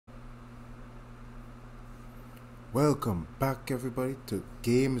Welcome back, everybody, to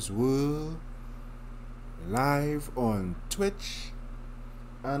Games World live on Twitch,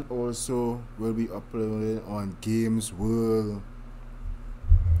 and also will be uploading on Games World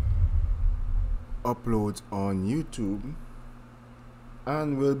uploads on YouTube,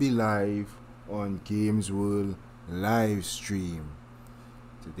 and will be live on Games World live stream.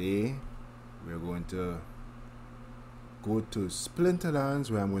 Today, we're going to go to Splinterlands,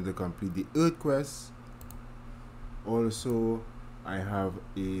 where I'm going to complete the Earth quest. Also, I have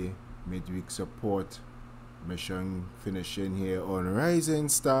a midweek support mission finishing here on Rising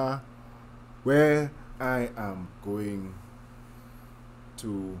Star, where I am going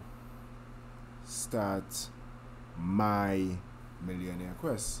to start my millionaire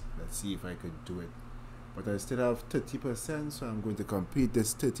quest. Let's see if I could do it. But I still have 30%, so I'm going to complete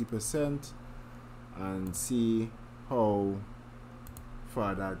this 30% and see how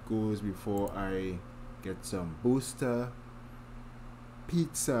far that goes before I get some booster,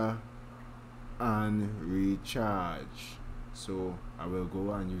 pizza, and recharge. So I will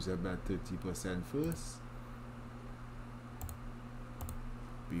go and use about 30% first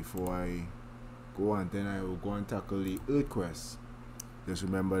before I go, and then I will go and tackle the Earth quest. Just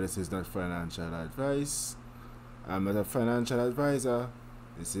remember, this is not financial advice. I'm not a financial advisor.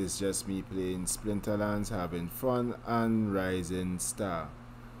 This is just me playing Splinterlands, having fun, and Rising Star.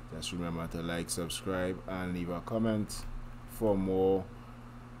 Just remember to like, subscribe, and leave a comment for more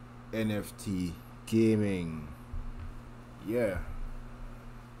NFT gaming. Yeah.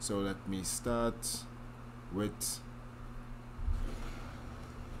 So let me start with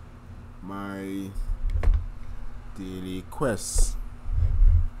my daily quest.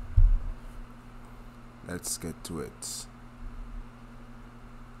 Let's get to it.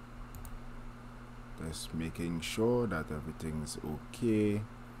 Just making sure that everything's okay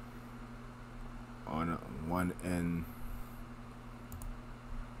on one end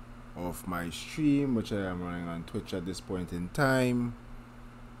of my stream, which I am running on Twitch at this point in time.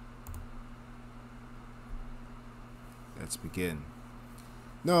 Let's begin.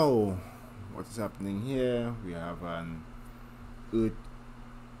 Now, what is happening here? We have an Earth,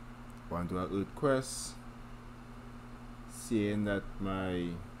 want to do an Earth quest, saying that my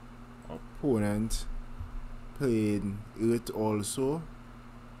opponent played Earth also,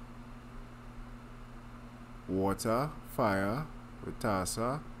 water, fire,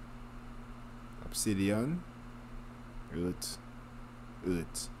 Retasa, obsidian, earth.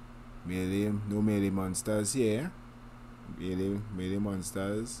 Melee, no melee monsters here. Melee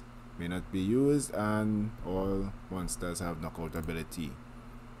monsters may not be used, and all monsters have knockout ability.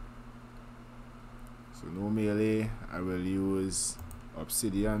 So no melee. I will use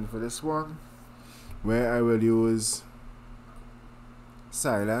obsidian for this one, where I will use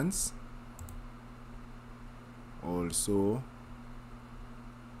silence. Also,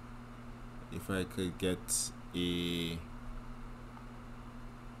 if I could get a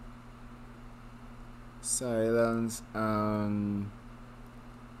silence, and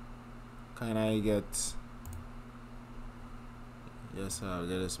can I get, yes, I'll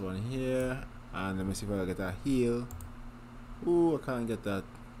get this one here, and let me see if I get a heal. Ooh, I can't get that.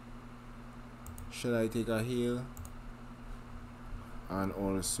 Should I take a heal? And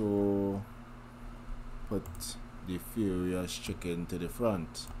also put the furious chicken to the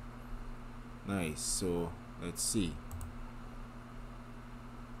front. Nice. So let's see.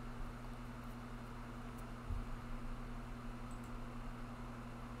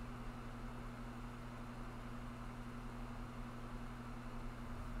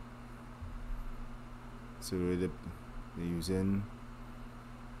 So we're using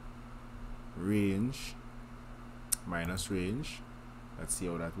range, minus range. Let's see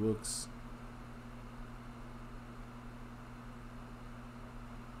how that works.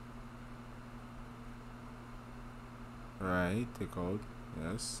 Right, take out,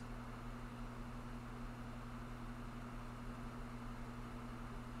 yes.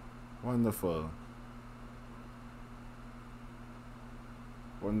 Wonderful.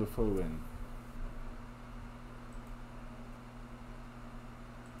 Wonderful win.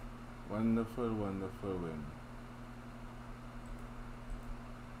 Wonderful win.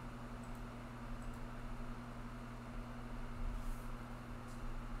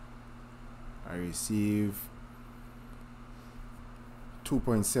 I receive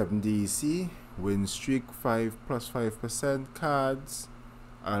 2.7 DEC, win streak 5 plus 5% cards,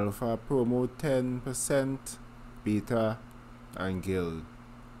 alpha promo 10%, beta, and guild.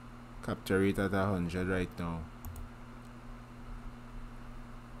 Capture rate at 100 right now.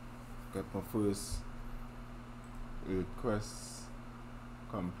 Got my first quest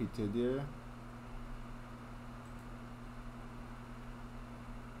completed here.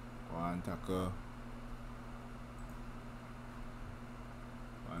 One tackle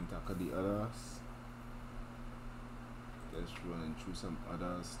the others. Just running through some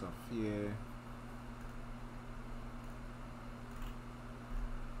other stuff here.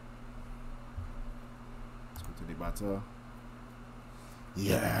 Let's go to the battle.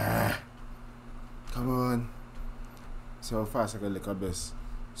 Yeah! Come on! See how fast I can look at this.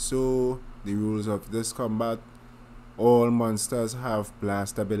 So, the rules of this combat: all monsters have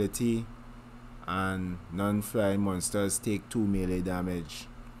blast ability, and non-flying monsters take 2 melee damage.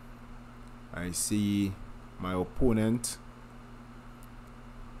 I see my opponent.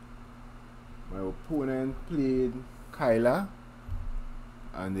 My opponent played Kyla,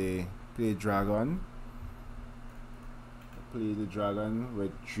 and they played Dragon. I played the Dragon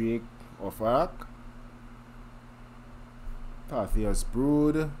with Drake of Arc, Parthia's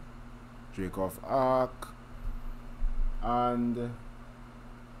Brood, Drake of Arc, and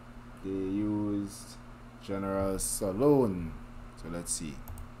they used General Salone. So let's see.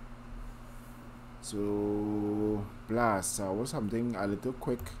 So blast. Was something a little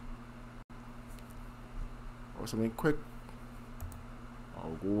quick. Or something quick.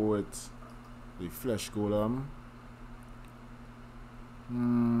 I'll go with the flesh golem.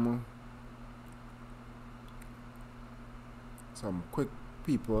 Some quick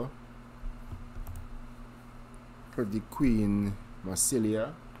people. Put the Queen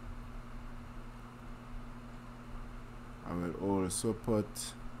Marsilia. I will also put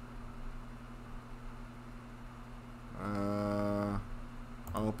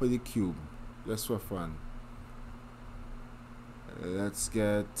I'll put the cube just for fun. Let's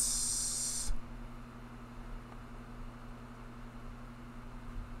get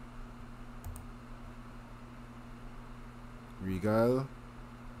Regal.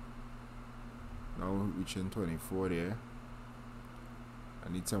 Now reaching 24 there.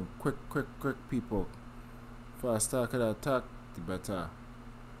 I need some quick people. Faster I could attack, the better.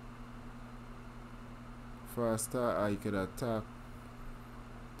 Faster I could attack,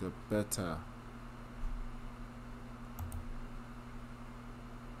 the better.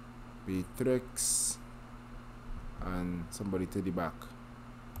 Beatrix and somebody to the back.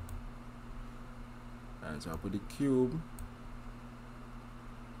 Alright, so I'll put the cube.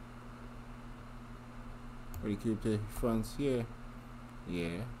 Put the cube to front here.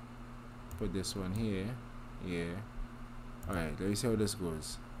 Yeah. Put this one here. Yeah. Alright, let me see how this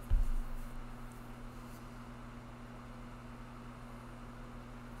goes.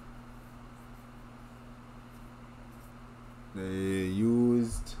 They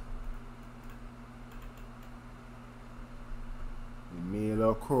used the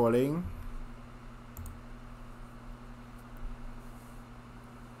mailer crawling.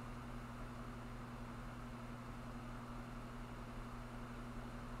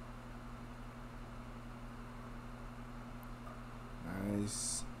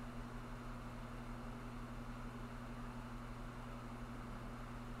 Nice.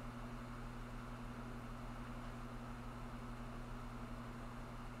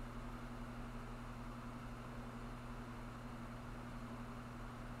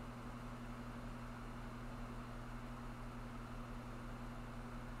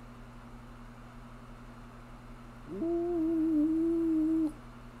 Ooh.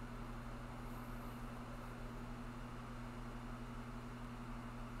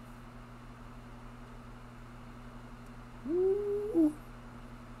 Ooh.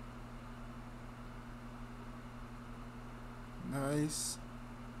 Nice.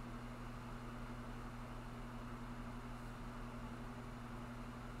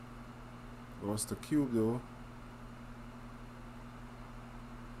 Lost the cube though.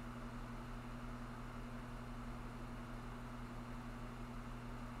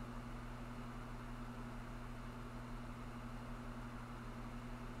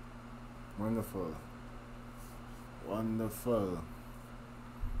 Wonderful. Wonderful.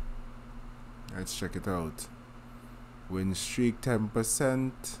 Let's check it out. Win streak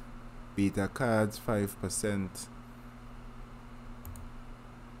 10%. Beta cards 5%.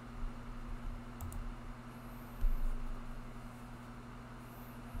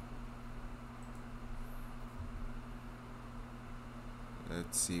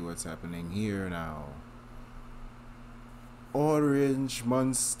 Let's see what's happening here now. All range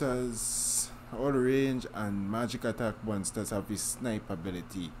monsters, all range and magic attack monsters have the snipe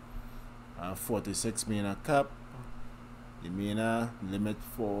ability. 46 mana cap. The mana limit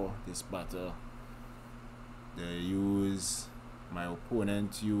for this battle. They use, my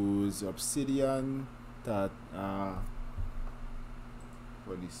opponent use obsidian that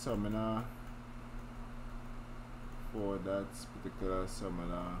for the summoner. For that particular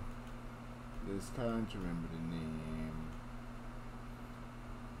summoner, Just can't remember the name.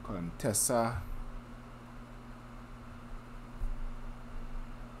 Contessa.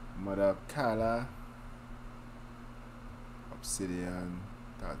 Mother Kala. Obsidian.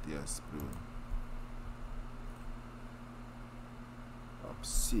 Tatius Blue.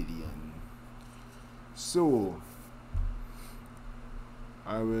 Obsidian. So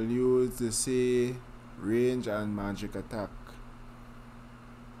I will use the say range and magic attack.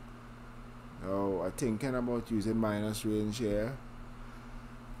 Now I'm thinking about using minus range here.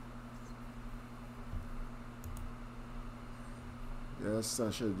 Yes,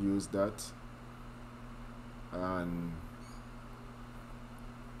 I should use that. And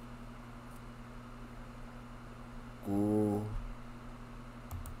go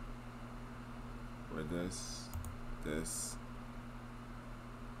with this.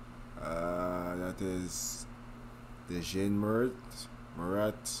 That is the Jane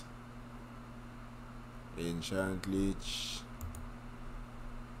Murat, Ancient Leech,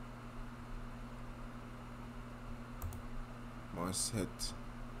 must hit,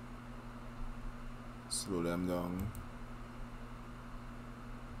 slow them down,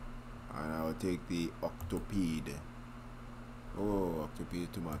 and I will take the Octopede. Oh,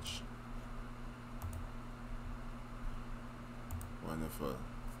 Octopede too much. Wonderful.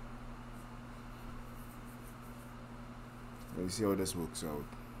 Let's see how this works out.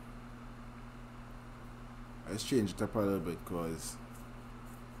 Let's change it up a little bit because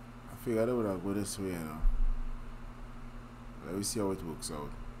I figured I would have go this way, you know. Let me see how it works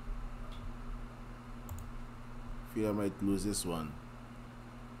out. I feel I might lose this one.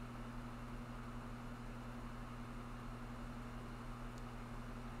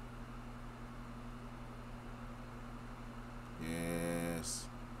 Yes.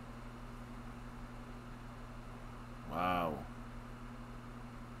 Wow.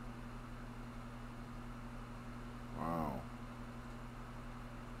 Wow.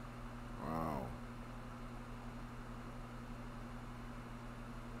 Wow.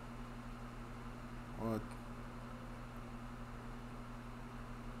 What?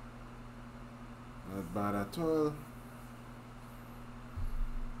 Not bad at all.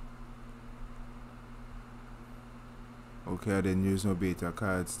 Okay, I didn't use no beta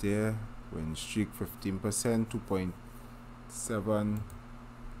cards there. Win streak 15%,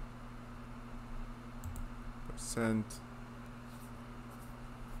 2.7%.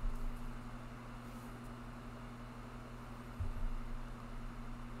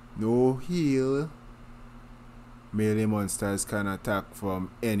 No heal. Melee monsters can attack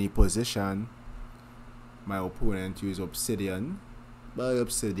from any position. My opponent use Obsidian. By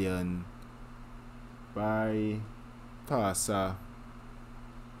Obsidian. By Tarsa.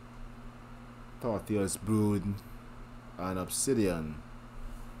 Tortious Brood. And Obsidian.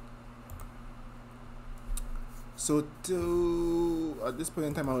 So at this point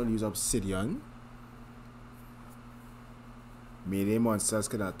in time I will use Obsidian. Melee monsters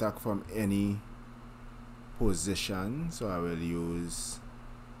can attack from any position, so I will use.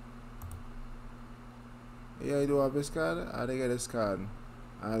 Yeah, I do have this card. I didn't get this card.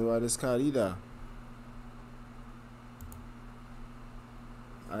 I don't have this card either.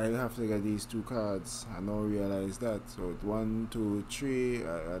 I have to get these two cards. I don't realize that. So 1, 2, 3.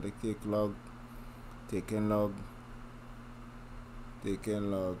 I take log, taking log,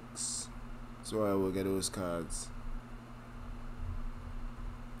 taking logs. So I will get those cards.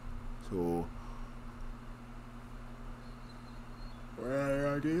 So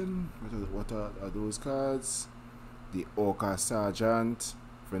where again? What are those cards? The Orca Sergeant,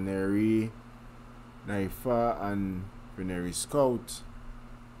 Veneri, Naifa, and Veneri Scout.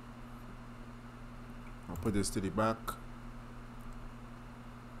 I'll put this to the back.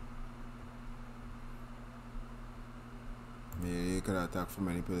 Maybe you can attack from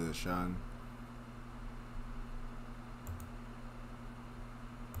any position.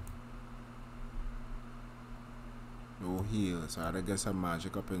 No heal, so I had to get some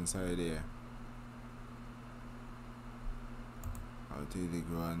magic up inside there. I'll take the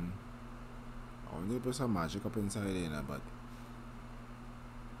gun. I want to put some magic up inside there, but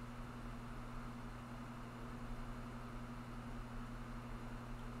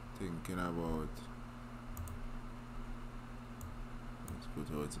thinking about. Let's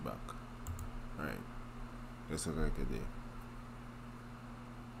go towards the back. Alright. Let's look like a day.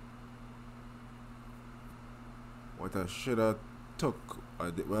 What I should have took,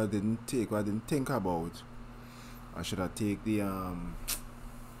 well I didn't take, what I didn't think about. I should have take the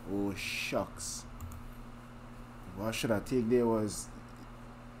oh shucks. What should I take there was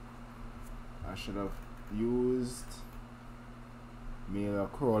I should have used Mela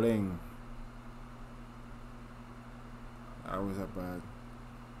Crawling. That was a bad.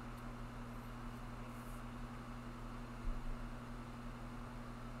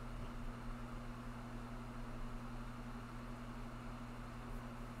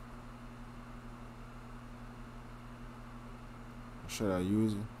 Should I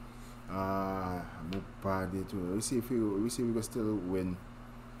use more bad day too. We see if we can still win.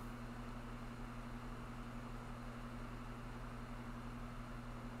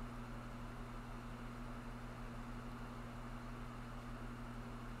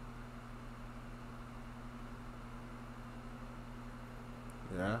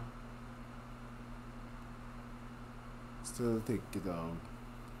 Yeah. Still take it out.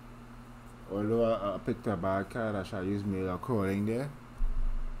 Although I picked a bad card, I shall use Miller crawling there.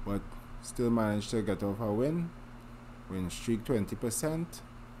 But still managed to get off a win. Win streak 20%.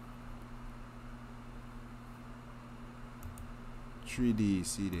 3D,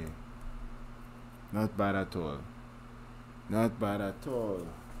 see there. Not bad at all. Not bad at all.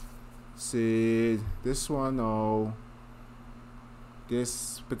 See this one now.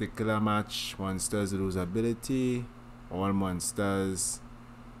 This particular match, monsters lose ability. All monsters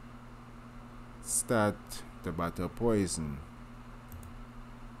start the battle poison.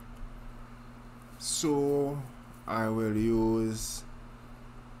 So I will use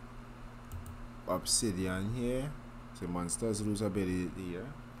obsidian here. So monsters lose ability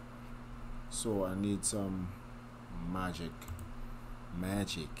here. So I need some magic.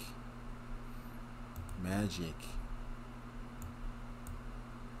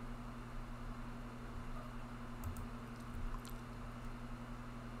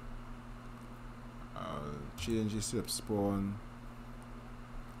 I'll change the slip spawn.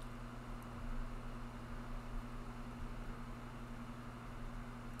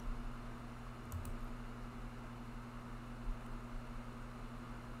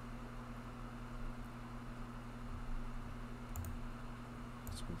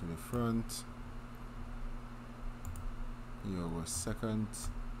 Let's go to the front. Here goes second.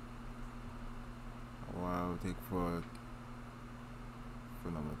 Wow, take for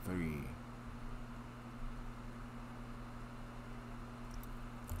number 3.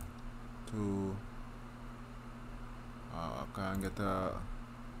 Two. I can't get a.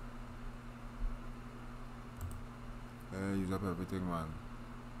 Use up everything, man.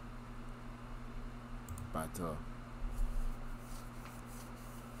 Battle.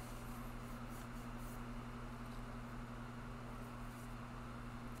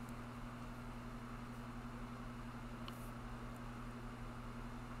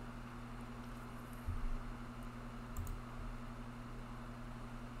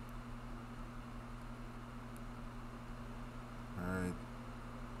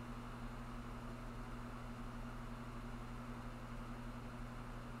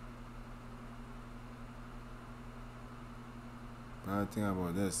 Bad thing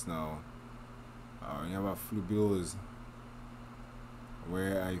about this now, you have a few blows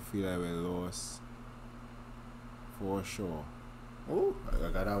where I feel I will lose for sure. Oh, I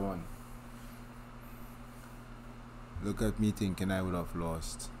got that one. Look at me thinking I would have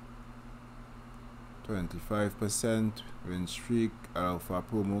lost. 25% win streak, alpha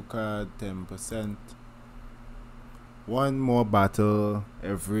promo card, 10%. One more battle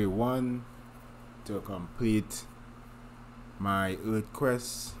every one to complete my Earth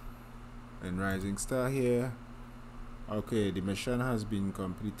quest and Rising Star here. Okay, the mission has been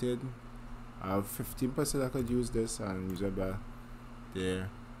completed. I have 15% I could use this and use it back there.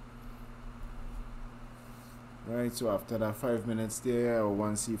 Right, so after that 5 minutes there, I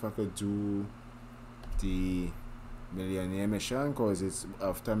want to see if I could do the millionaire mission because it's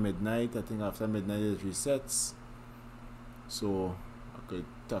after midnight. I think after midnight it resets. So I could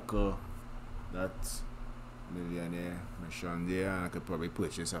tackle that millionaire mission there and I could probably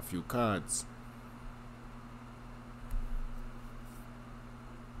purchase a few cards.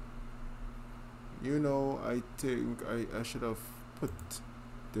 You know, I think I should have put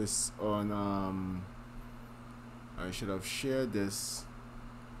this on I should have shared this.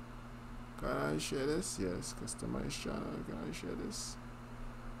 Can I share this? Yes, customize channel. Can I share this?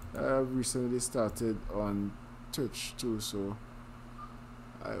 I've recently started on Twitch too, so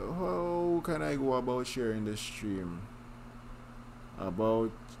how can I go about sharing the stream?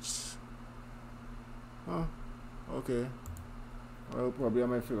 Okay. Well, probably I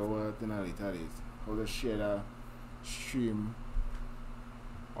might figure out in a later date how to share the stream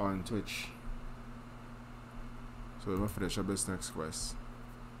on Twitch. So I'm gonna finish up this next quest.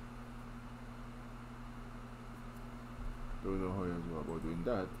 Don't know how you go about doing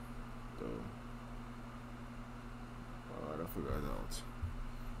that, though. I'll figure it out.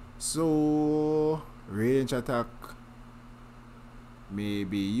 So range attack may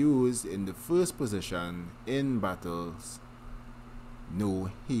be used in the first position in battles. No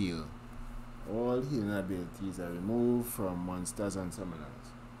heal. All healing abilities are removed from monsters and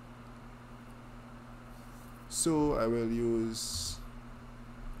summoners. So I will use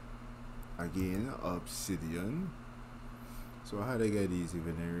again obsidian. So how do I get these?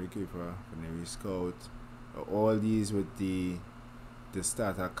 Venerary Keeper, Venerary Scout. All these with the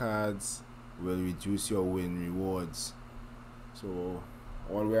starter cards will reduce your win rewards. So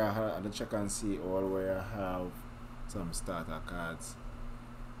all where I have, I'll check and see all where I have some starter cards.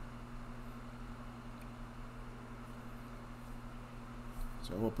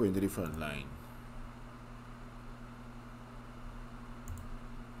 So I will put into the front line.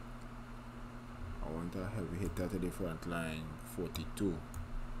 I want a heavy hitter to the front line, 42.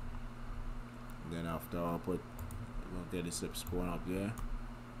 And then after I'll get the slip spawn up there.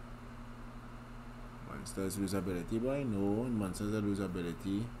 Monsters lose ability, but I know monsters lose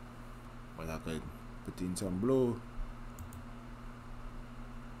ability. But I could put in some blow.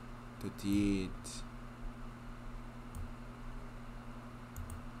 38.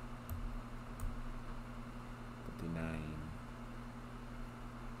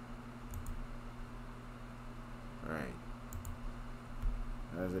 Right.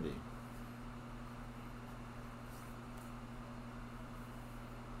 That's a day.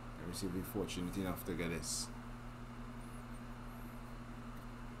 Let me see if we're fortunate enough to get this.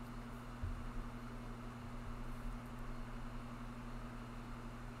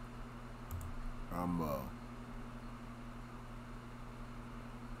 Rumble.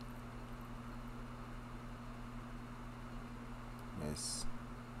 Yes.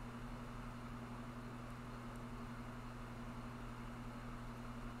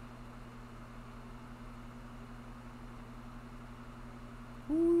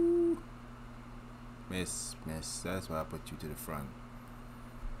 Ooh. Miss. That's why I put you to the front.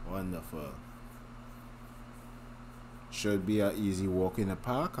 Wonderful. Should be an easy walk in the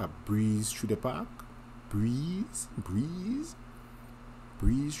park. A breeze through the park. Breeze through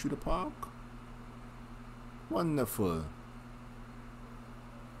the park. Wonderful.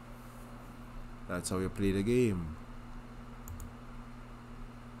 That's how you play the game.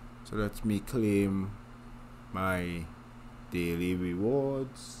 So let me claim my daily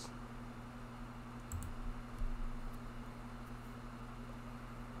rewards.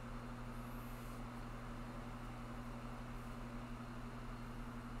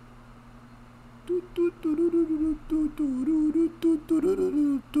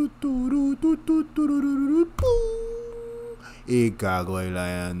 A gargoyle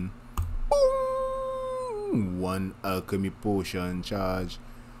lion. Boom. One alchemy potion charge.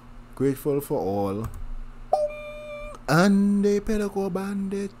 Grateful for all. And a pelago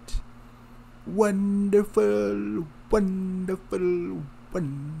bandit. Wonderful.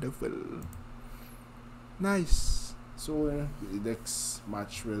 Nice. So the next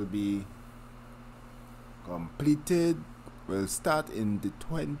match will be completed. Will start in the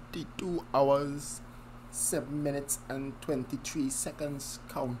 22 hours 7 minutes and 23 seconds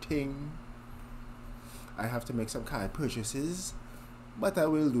counting. I have to make some card purchases, but I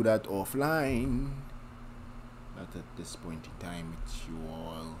will do that offline. Not at this point in time. It's you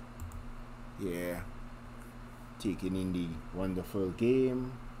all here taking in the wonderful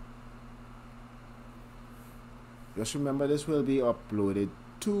game. Just remember, this will be uploaded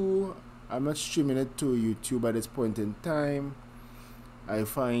to, I'm not streaming it to YouTube at this point in time. I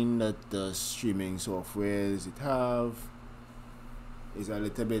find that the streaming softwares it have is a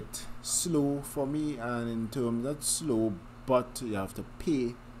little bit slow for me, and in terms not slow, but you have to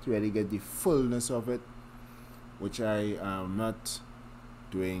pay to really get the fullness of it, which I am not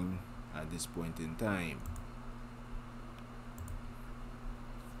doing at this point in time.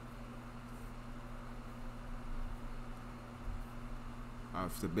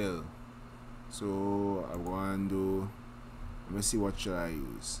 After bill, so I'm going to do, let me see, what should I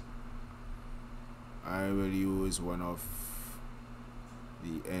use. I will use one of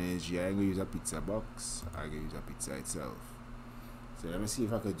the energy. I'm going to use a pizza box. I'm going to use a pizza itself. So let me see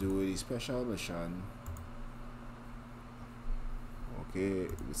if I could do the special mission. Okay,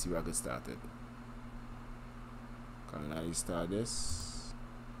 let's see if I can start it. Can I start this?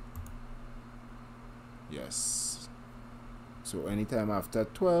 Yes. So anytime after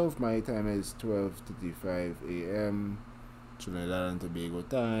 12, my time is 12:35 a.m. Trinidad and Tobago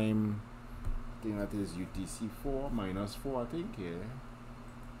time. I think that is UTC 4 minus 4, I think, yeah.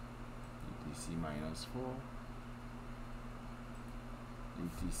 UTC minus 4.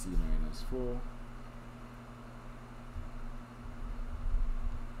 UTC minus 4.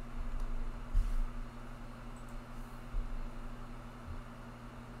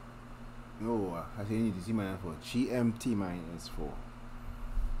 No, I say UTC minus 4. GMT minus 4.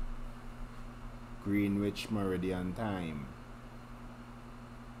 Greenwich Meridian time.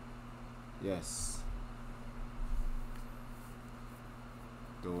 Yes.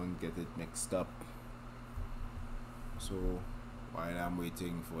 Don't get it mixed up. So while I'm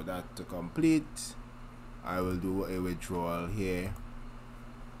waiting for that to complete, I will do a withdrawal here.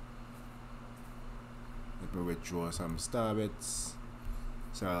 Let me withdraw some star bits.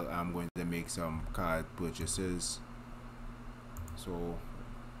 So I'm going to make some card purchases. So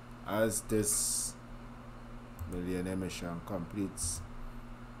as this millionaire mission completes,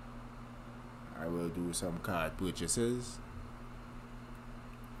 I will do some card purchases.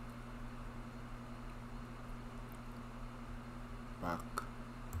 Back.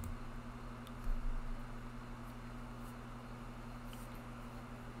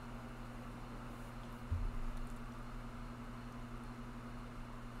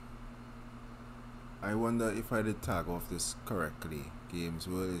 I wonder if I did tag off this correctly. Games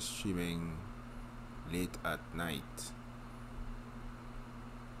World is streaming late at night.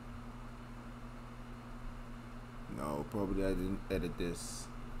 No, probably I didn't edit this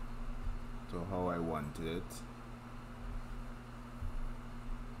to how I wanted it.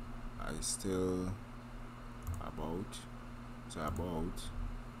 I still about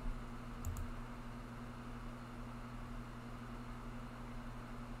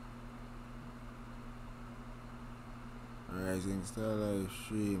Rising Star live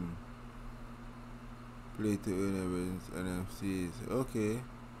stream. Play to earn events, NFTs. Okay.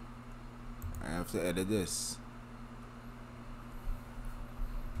 I have to edit this.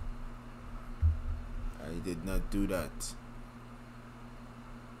 I did not do that.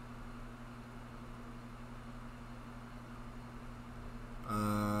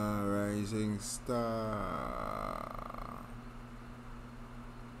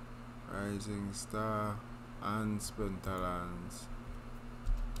 Rising Star and Splinterlands.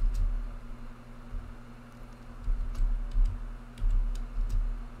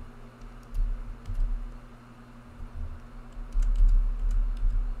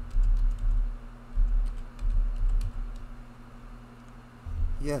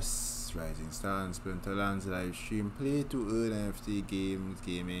 Yes, Rising Star and Splinterlands live stream. Play to earn NFT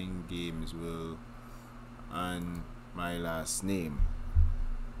games will, and my last name.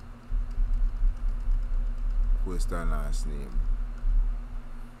 First and last name.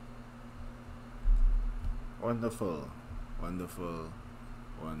 Wonderful.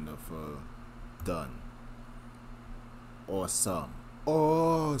 Done. Awesome.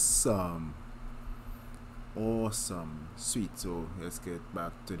 Sweet. So let's get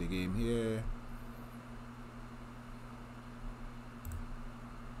back to the game here.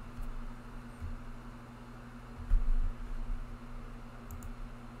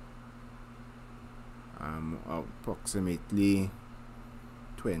 I'm approximately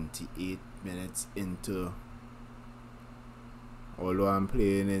 28 minutes into, although I'm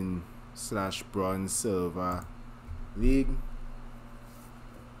playing in /bronze silver league.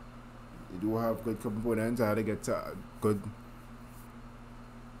 You do have good components. I had to get good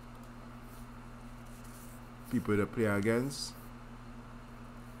people to play against.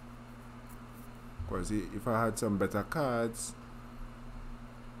 Because if I had some better cards,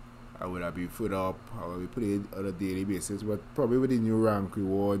 I would have been further up. I would be playing on a daily basis. But probably with the new rank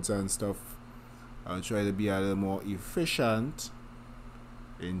rewards and stuff, I'll try to be a little more efficient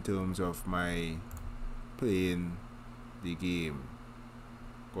in terms of my playing the game.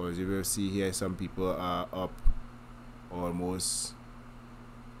 Because if you see here, some people are up almost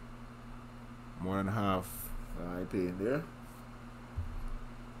more than half I playing there.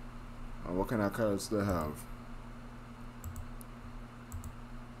 And what kind of cards do I have?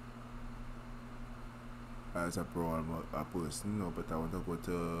 As a person, no, but I want to go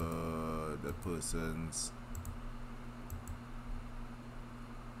to the person's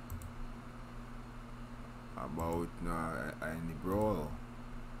about in the brawl.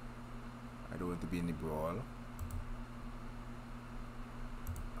 I don't want to be in the brawl.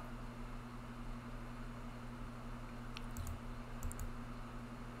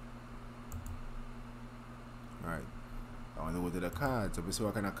 Alright. I want to go to the cards. So we see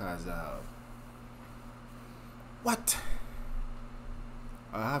what kind of cards I have. What?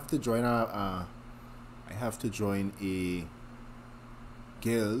 I have to join a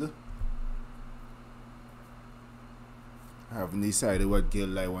guild. I haven't decided what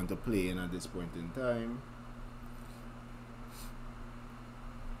guild I want to play in at this point in time.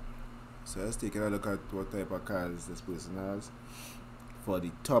 So let's take a look at what type of cards this person has. For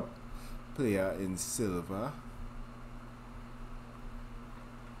the top player in silver,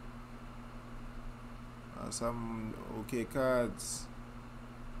 some okay cards.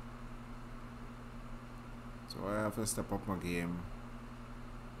 So I have to step up my game.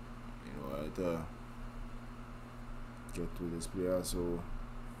 You know, I have to get to this player. So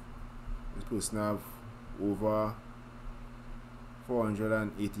this person have over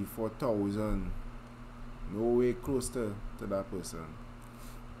 484,000. No way close to that person.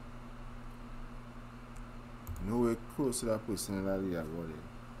 No way close to that person in that leaderboard.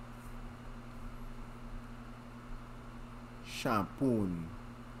 Shampoo.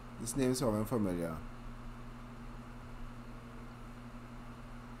 This name sounds familiar.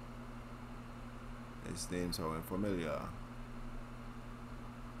 This name sounds familiar.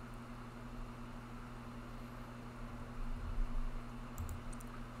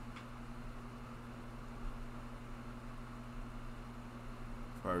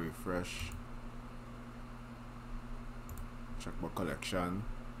 If I refresh, check my collection.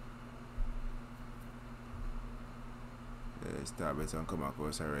 There's tablets and come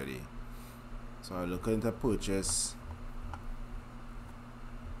across already. So I'm looking to purchase.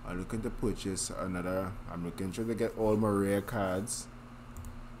 Another. I'm looking to get all my rare cards.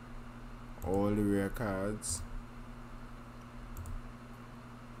 All the rare cards.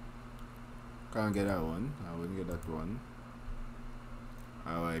 Can't get that one. I wouldn't get that one.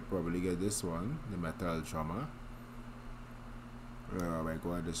 I might probably get this one, the metal drummer. I might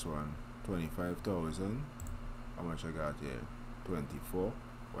go at this one. 25,000. How much I got here? 24.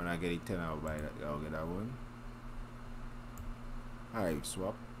 When I get it 10, I'll buy that. I'll get that one. Hive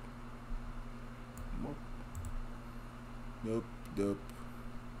swap. Nope.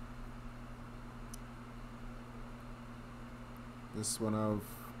 This one have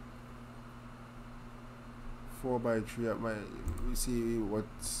 4x3 at my. We see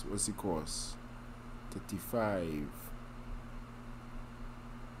what's the cost. 35.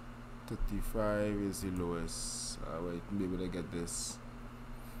 35 is the lowest. Wait, maybe I get this.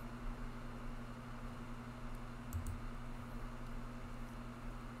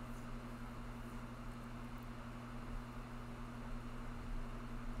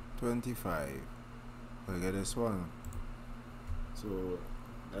 $25. I get this one. So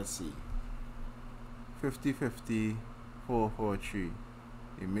let's see. 50/50 443.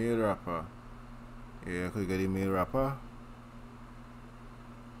 Email wrapper. Yeah, I could get email wrapper.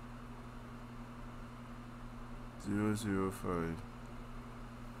 005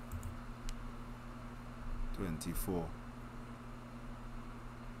 24.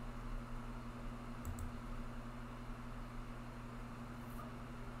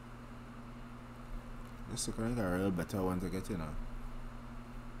 This is like a real better one to get in.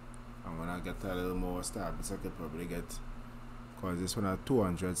 And when I get a little more stabs, I could probably get, because this one has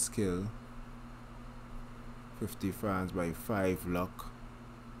 200 skill, 50 fans by 5 luck.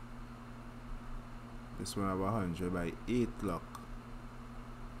 This one have 100 by 8 luck.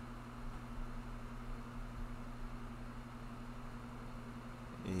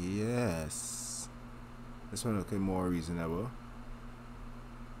 Yes. This one looking more reasonable.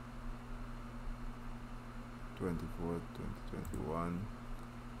 24, 2021.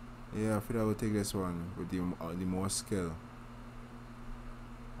 Yeah, I feel I would take this one with the more skill.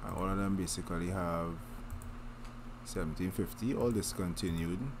 And all of them basically have 1750, all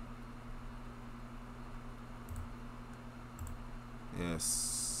discontinued.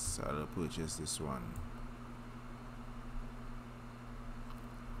 Yes, I'll purchase this one.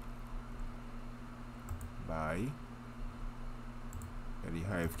 Buy. Get the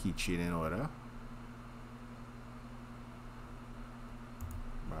Hive keychain in order.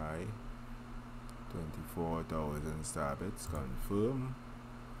 Buy. 24,000 star bits. Confirm.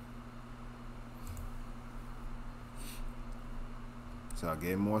 So I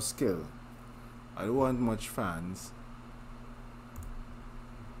get more skill. I don't want much fans.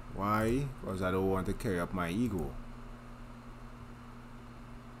 Why? Because I don't want to carry up my ego.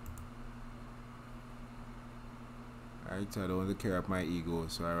 Right, so I don't want to carry up my ego.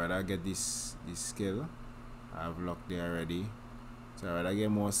 So I rather get this skill. I have luck there already. So I rather get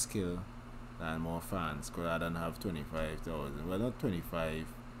more skill than more fans. Because I don't have 25,000. Well, not 25.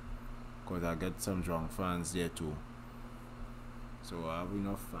 Because I get some drunk fans there too. So I have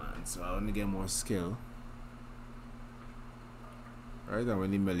enough fans. So I want to get more skill. Right, and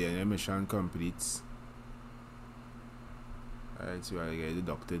when the millionaire mission completes, alright, so I get the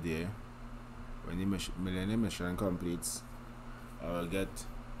doctor there. When the millionaire mission completes, I'll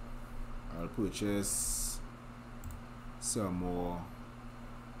purchase some more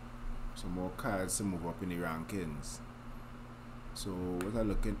cards to move up in the rankings. So what I'm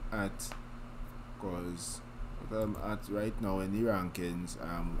looking at, because what I'm at right now in the rankings,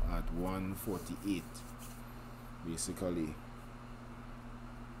 I'm at 148. basically.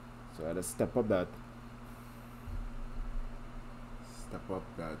 So I had to step up that.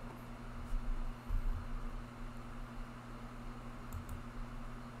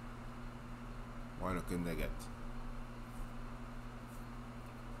 What looking to get?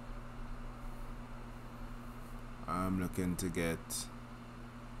 I'm looking to get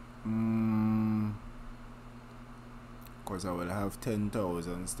because I will have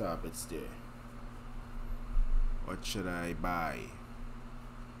 10,000 star bits there. What should I buy?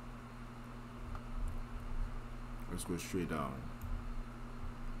 Let's go straight down.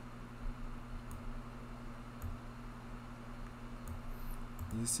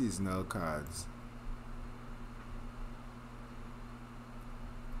 These seasonal cards.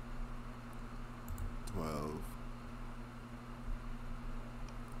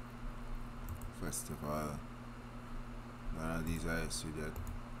 Festival. None of these I see that.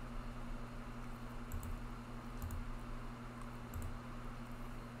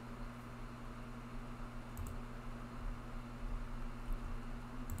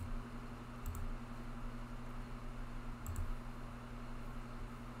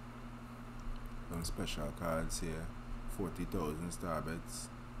 Some special cards here. 40,000 star bets.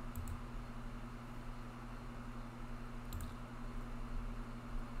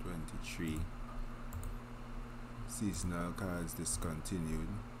 23. Seasonal cards discontinued.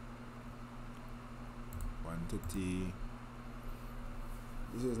 130.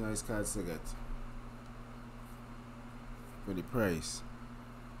 This is nice cards to get for the price.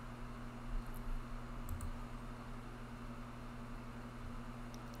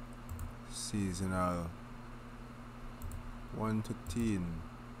 Seasonal 113.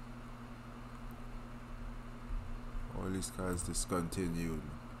 All these cards discontinued.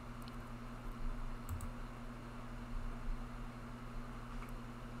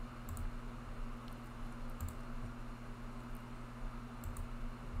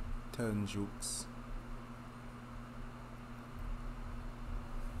 Jukes.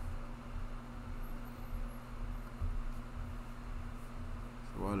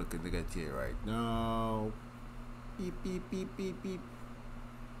 So we're looking to get here right now. Beep beep beep beep beep.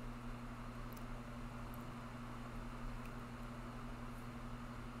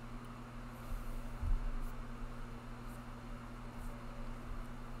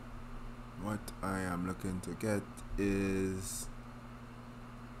 What I am looking to get is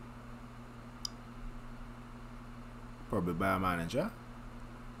probably buy a manager.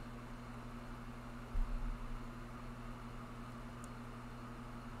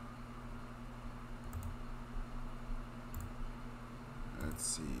 Let's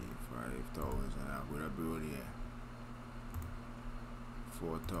see, 5,000. I'm gonna build here.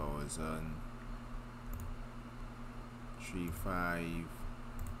 4,000. 3,500.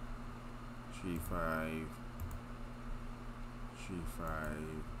 3,500.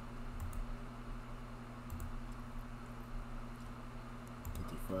 3,500.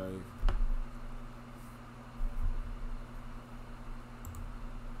 35.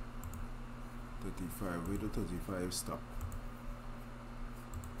 35. Where do 35 stop?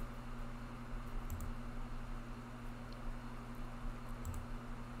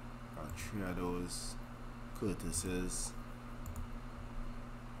 Got 3 of those Curtises.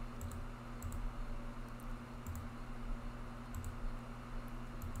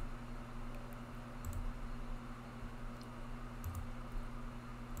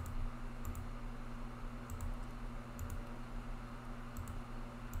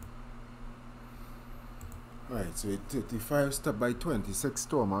 Right, so 35 stop by 26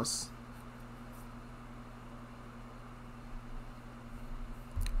 Thomas.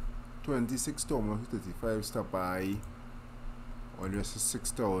 26 Thomas, 35 stop by almost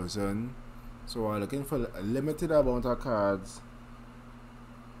 6,000. So we're looking for a limited amount of cards.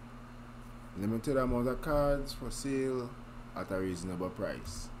 Limited amount of cards for sale at a reasonable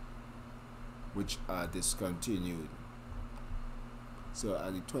price, which are discontinued. So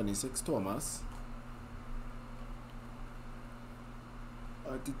at the 26 Thomas.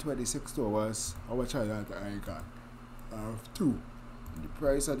 At the 26 Thomas, how much I got? I got 2. The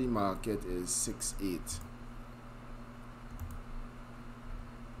price of the market is 6.8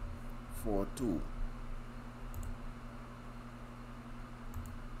 for 2.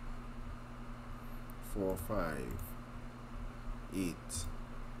 4, 5, 8.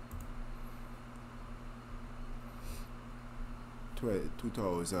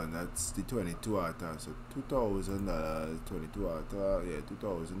 2,000. That's the 22 ATA. So $2,000, 22 ATA. Yeah,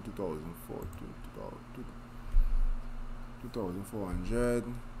 2,000, 2,004, 2,400.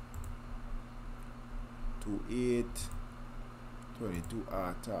 2,8. 22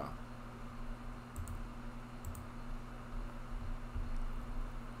 ATA.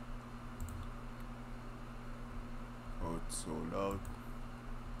 So loud.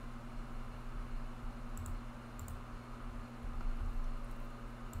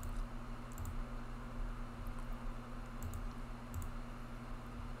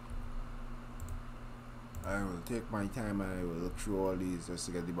 I will take my time and I will look through all these just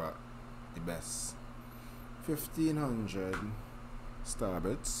to get the best. 1500 star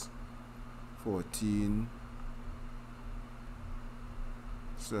bits. 14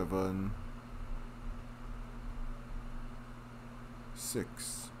 7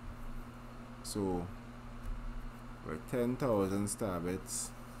 6. So we're 10,000 star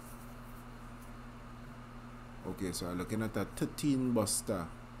bits. Okay, so I'm looking at a 13 buster.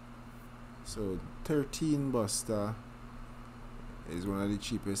 So 13 buster is one of the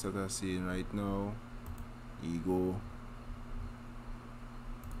cheapest that I've seen right now. Ego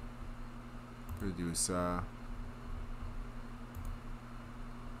producer.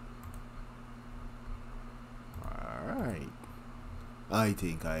 Alright, I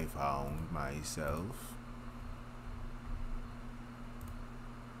think I found myself.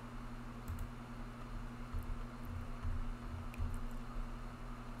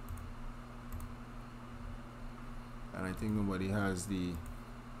 And I think nobody has none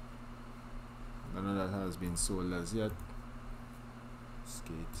of that has been sold as yet.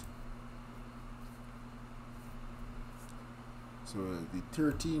 Skate. So the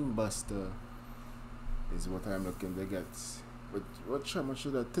 13 buster is what I'm looking to get. But how much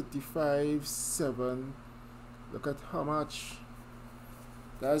is that? 35.7. Look at how much.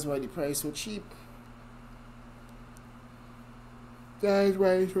 That's why the price so cheap. That's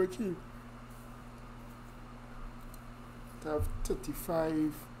why it's so cheap. I have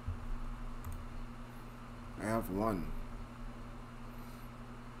 35. I have one.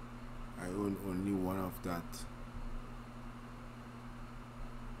 I own only one of that.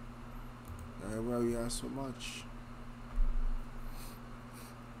 That's why we have so much.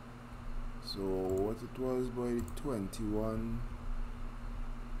 So what it was by 21,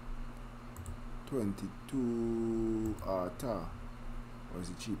 22 Arta was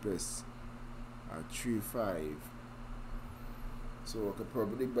the cheapest at 3.5. So I could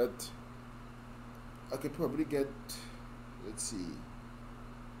probably get, let's see,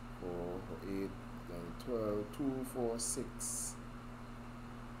 4, 8, 9, 12, 2, 4, 6,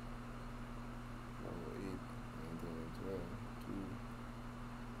 4, 8, 9, 10, 12, 2,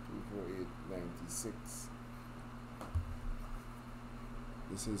 2, 4, 8, 96.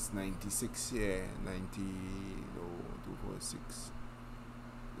 This is 96, yeah, 90, no, 2, 4, 6,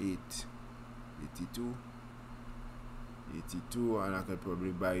 8, 82. 82, and I could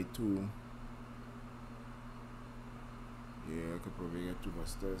probably buy 2. Yeah, I could probably get 2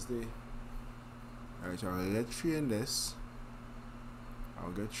 busters there. Alright, so I'll get 3 in this.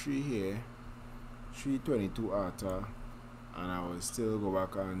 I'll get 3 here. 322 Arta, and I will still go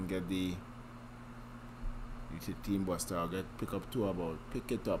back and get the 15 buster. I'll pick up 2 about.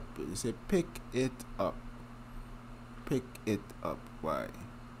 Pick it up. You say pick it up. Pick it up. Why?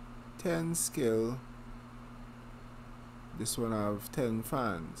 10 skill. This one I have 10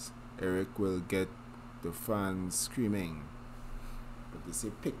 fans. Eric will get the fans screaming. But they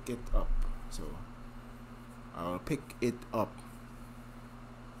say pick it up. So I'll pick it up.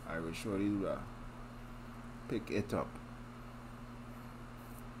 I will surely do that. Pick it up.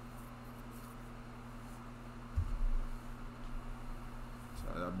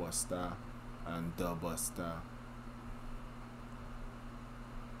 So the buster and the buster.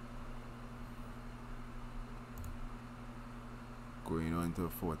 Going on to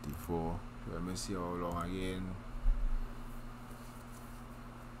 44. So let me see how long again.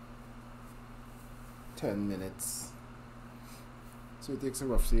 10 minutes. So it takes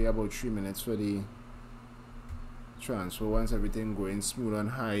roughly about 3 minutes for the transfer. Once everything going smooth on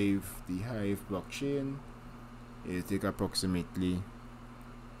Hive, the Hive blockchain, it'll take approximately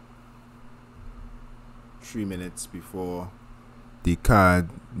 3 minutes before the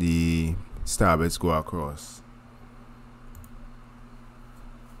starbits go across.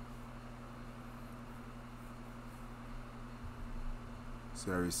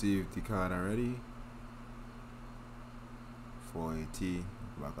 So I received the card already. 480.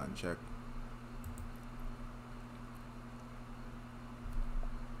 Back and check.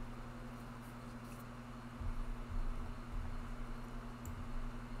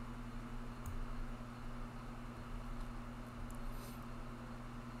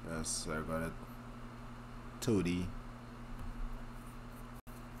 Yes, I got it. 2D.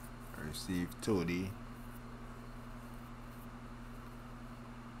 I received 2D.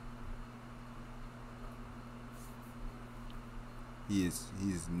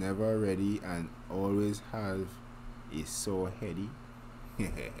 He's never ready and always have is so heady.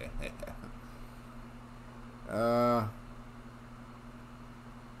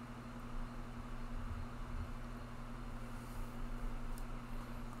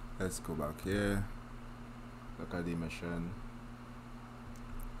 Let's go back here. Look at the mission.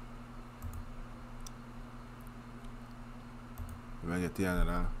 We're gonna get the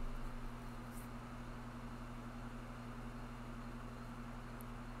another.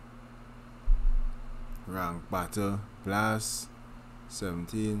 Rank battle blast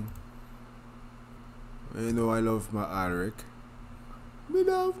 17. You know I love my Alric. Me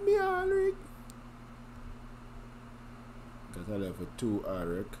love me Alric. Got a level 2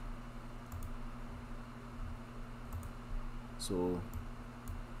 Alric. So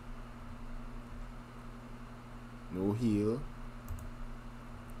no heal.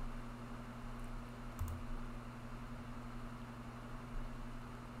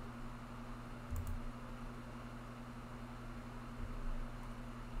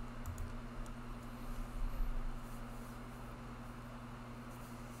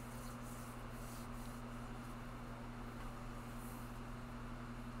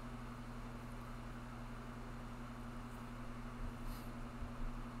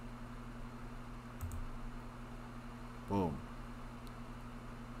 Boom.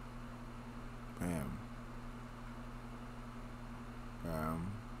 Bam.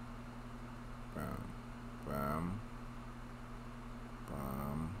 Bam. Bam. Bam.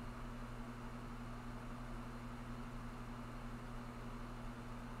 Bam.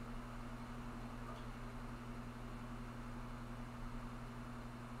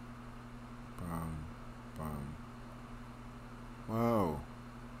 Bam. Bam. Wow.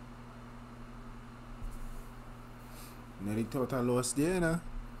 Nearly total loss there, nah.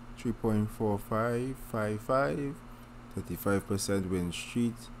 3.4555, 35% win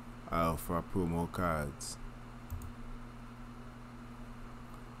streak, alpha promo cards.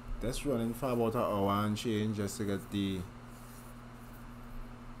 That's running for about an hour and change just to get the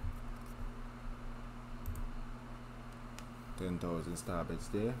 $10,000 star bets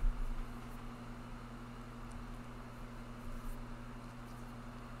there.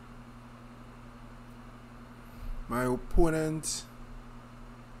 My opponent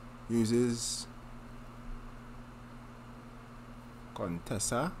uses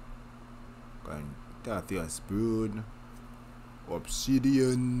Contessa, Contatious Brood,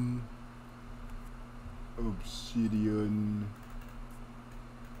 Obsidian,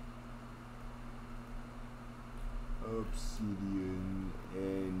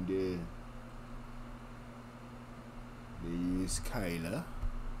 and they use Kyler,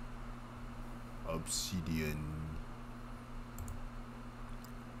 Obsidian.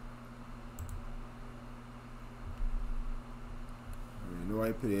 You know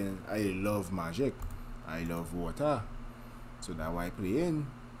I play in, I love magic, I love water, so that's why I play in.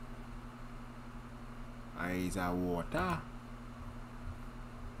 I is a water.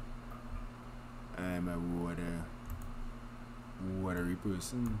 I'm a watery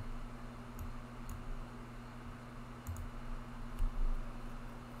person.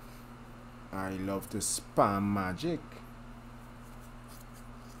 I love to spam magic.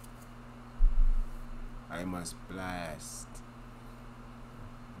 I must blast.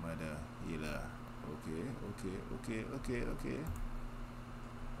 Mother healer. Okay.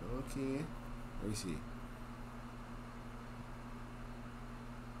 Let me see.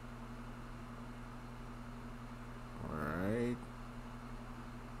 Alright.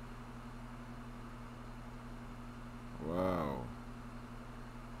 Wow.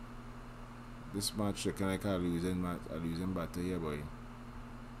 This match looking like a losing battle here, boy.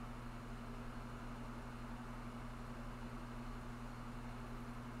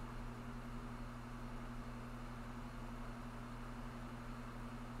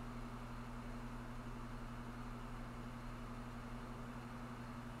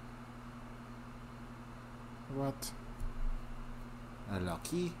 What? A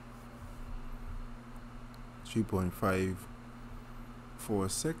lucky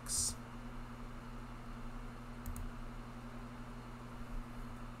 3.546.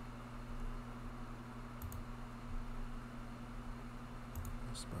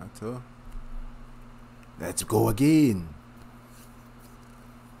 This battle. Let's go again.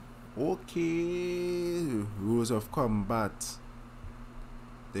 Okay, rules of combat.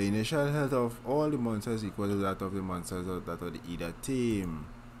 The initial health of all the monsters equal to that of the monsters of that of the either team.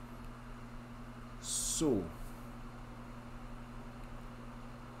 So,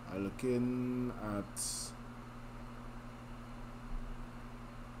 I'm looking at.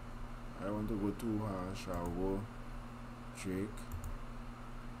 I want to go to Hash. I'll go Drake.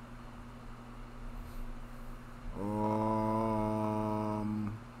 Oh.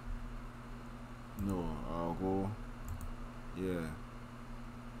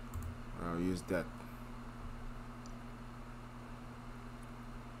 that.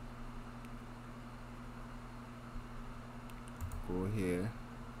 Go here,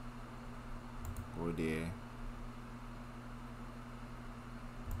 go there,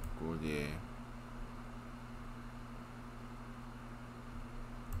 go there,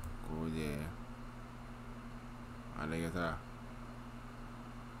 go there, and I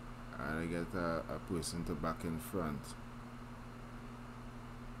get a person to back in front.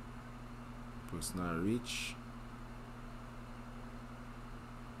 Personal reach,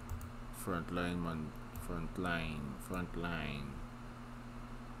 front line,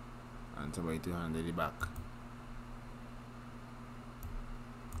 and somebody to handle the back.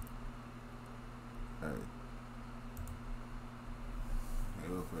 Alright, I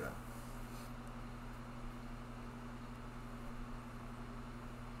go for that.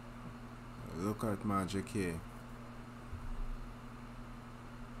 Look at magic here.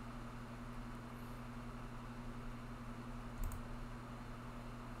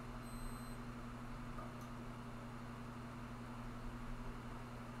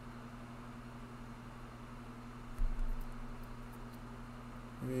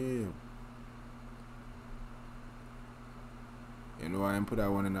 Hey. You know I put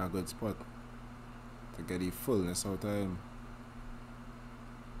that one in a good spot to get the fullness out of him.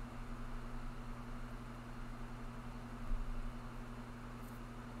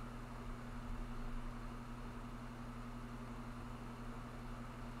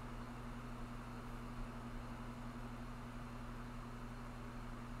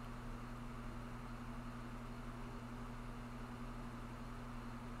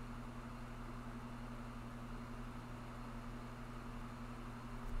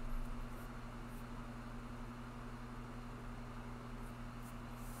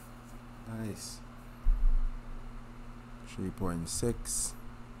 Nice. 3.6.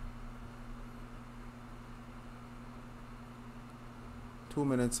 2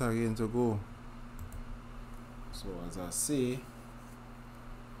 minutes again to go. So as I say,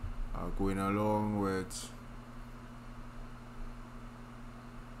 I'm going along with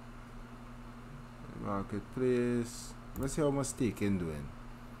the marketplace. Let me see how my staking doing.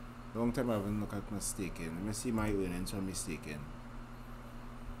 Long time I haven't looked at my staking. Let me see my earnings from my staking.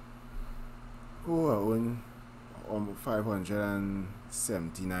 Oh, I own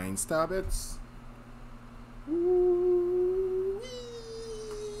 579 Starbits.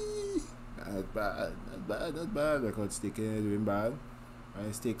 Not bad, not bad, not bad. Record staking is doing bad.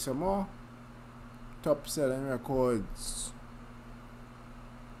 I stake some more. Top selling records.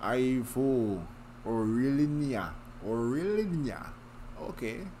 Ivo Aurelinia.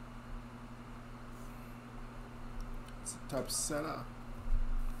 Okay. It's a top seller.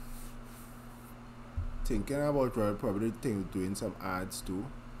 Thinking about probably doing some ads too.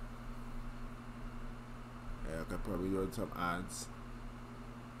 Yeah, I could probably do some ads.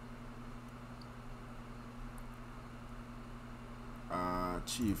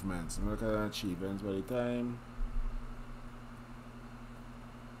 Achievements. I'm looking at achievements by the time.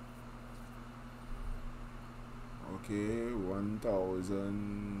 Okay,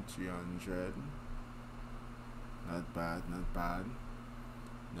 1,300. Not bad, not bad.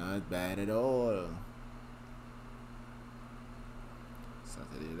 Not bad at all.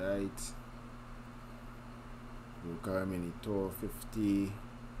 Saturday night. Look at mini tour 50.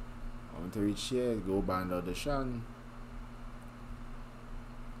 I want to reach here, go band audition.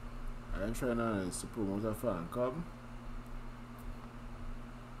 I'm trying to promote a fan club.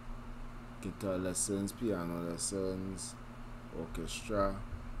 Guitar lessons, piano lessons, orchestra.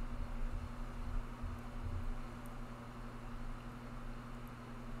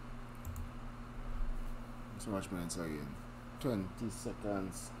 So much minutes again. 20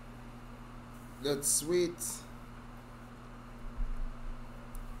 seconds. That's sweet.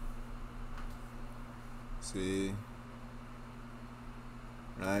 See,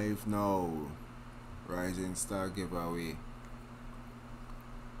 live now. Rising Star giveaway.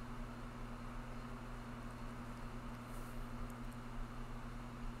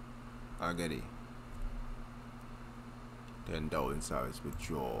 I get it. $10 service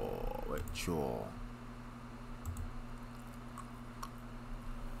withdraw.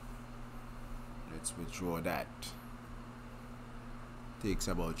 Let's withdraw that. Takes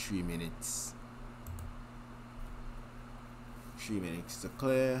about 3 minutes. 3 minutes to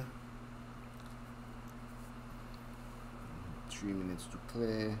clear. 3 minutes to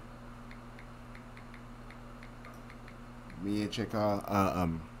clear. Me check out.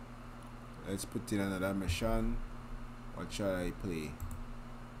 Let's put in another mission. What shall I play?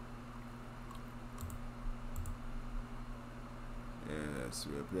 Yes,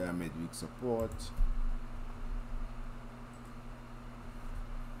 we'll play a midweek support.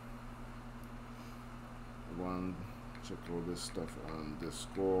 One, check all this stuff on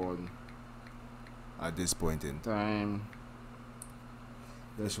Discord at this point in time.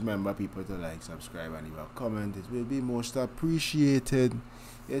 Just remember, people, to like, subscribe, and leave a comment. It will be most appreciated.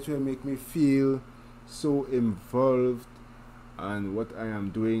 It will make me feel so involved and what I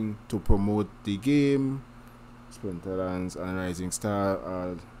am doing to promote the game. Splinterlands and Rising Star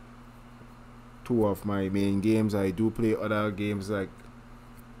are two of my main games. I do play other games like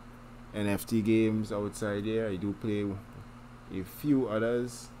NFT games outside here. I do play a few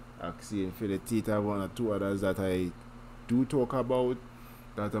others. Axie Infinity, I have one or two others that I do talk about,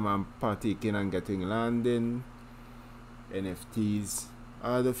 that I'm partaking and getting land in. NFTs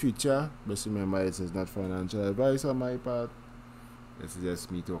are the future. But remember, this is not financial advice on my part. This is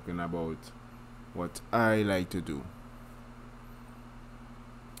just me talking about what I like to do.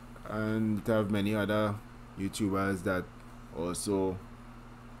 And I have many other YouTubers that also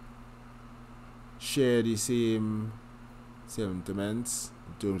share the same sentiments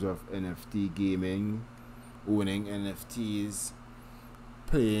in terms of NFT gaming, owning NFTs,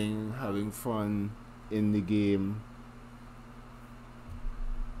 playing, having fun in the game.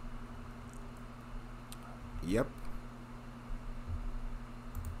 Yep.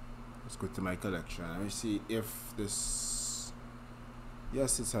 Let's go to my collection. Let me see if this.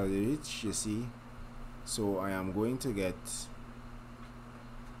 Yes, it's already reached, you see. So I am going to get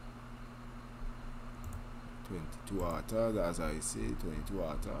 22 Arta, as I say, 22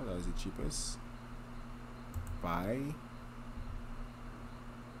 Arta, that's the cheapest. Buy.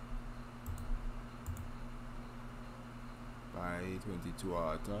 Buy 22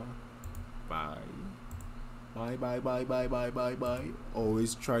 Arta. Buy. Buy.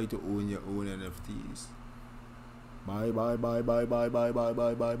 Always try to own your own NFTs. Buy.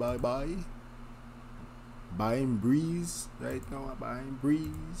 Buying Breeze right now. I'm buying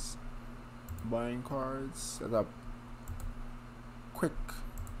Breeze. Buying cards at a quick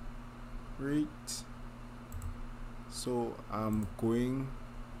rate. So I'm going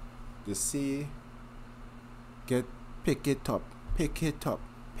to say, pick it up.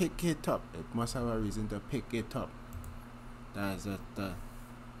 It must have a reason to pick it up. That's it.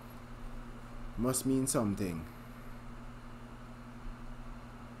 Must mean something.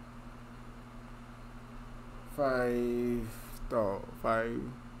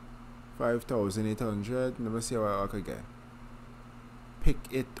 5,800. Let me see what I could get. Pick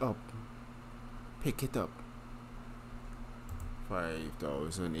it up.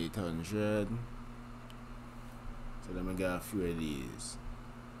 5,800. So let me get a few of these.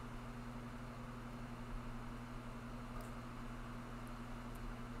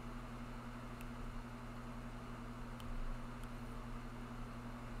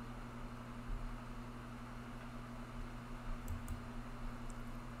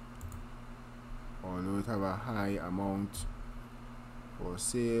 Although it have a high amount for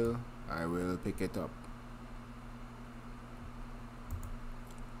sale, I will pick it up.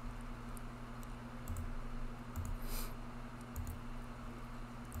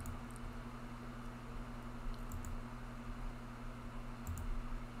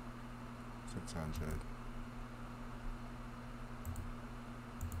 $600.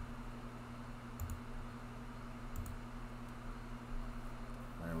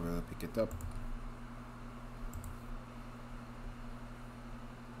 I will pick it up.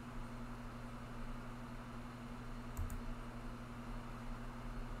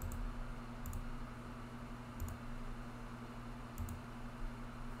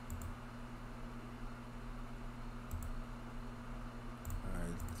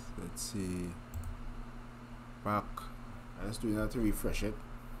 Let's see. Back. I just doing that to refresh it.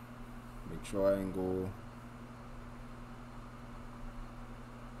 Make sure I can go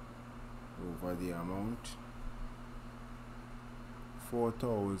over the amount.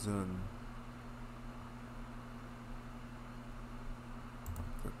 4,000.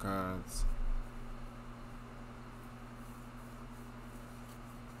 The cards.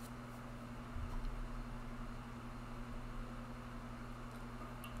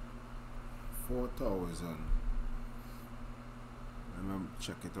 $4,000. Let me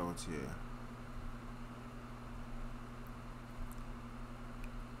check it out here.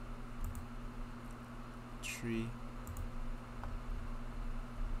 $3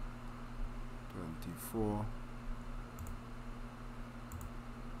 24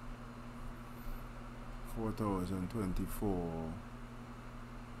 4,024.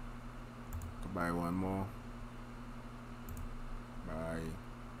 Could buy one more. Buy.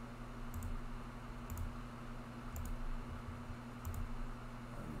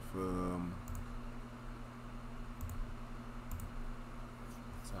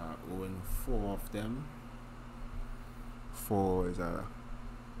 own 4 of them. 4 is a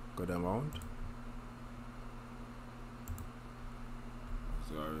good amount.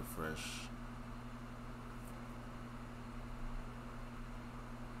 So I refresh.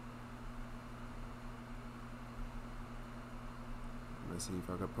 Let's see if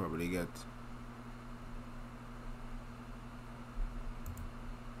I could probably get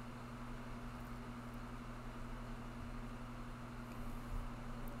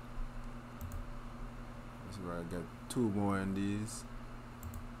I get 2 more in these.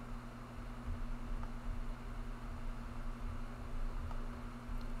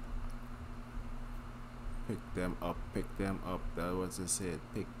 Pick them up, pick them up. That was I said.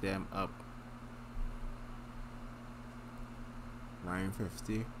 Pick them up.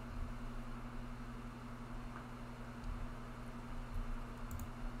 950.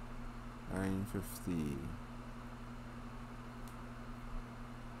 $9.50.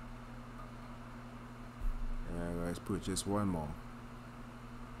 Yeah, guys, purchase one more.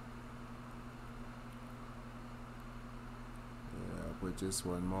 Yeah, purchase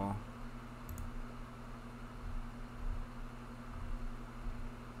one more.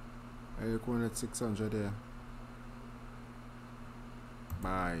 I look one at 600 there.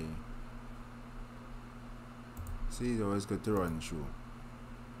 Buy. See, it's always good to run through.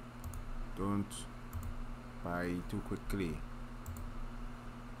 Don't buy too quickly.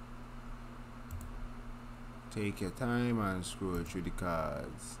 Take your time and scroll through the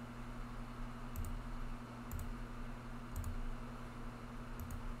cards.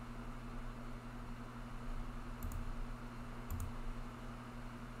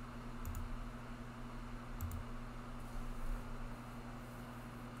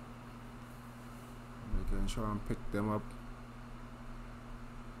 Making sure and pick them up.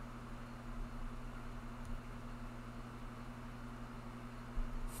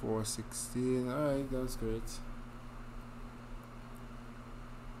 $4.16. Alright, that's great.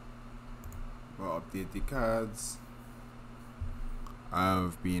 I'll update the cards.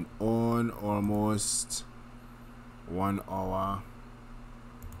 I've been on almost 1 hour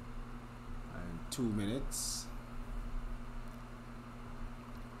and 2 minutes.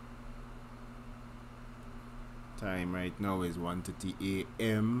 Time right now is 1:30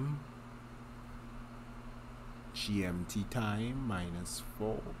 a.m. GMT time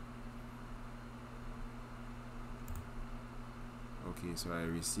 -4. Okay, so I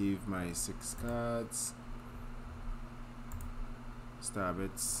received my 6 cards.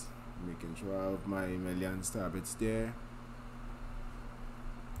 Starbits, making sure I have my million starbits there.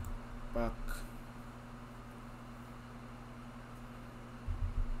 Back.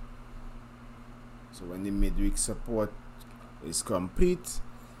 So when the midweek support is complete,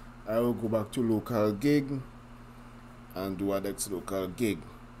 I will go back to local gig and do a next local gig.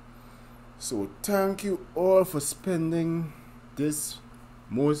 So thank you all for spending this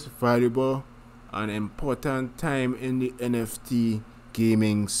most valuable and important time in the NFT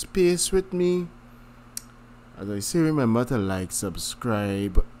gaming space with me. As I say, remember to like,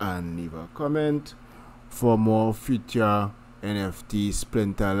 subscribe and leave a comment for more future NFT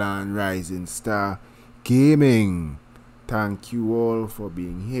Splinterlands Rising Star gaming. Thank you all for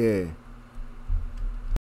being here.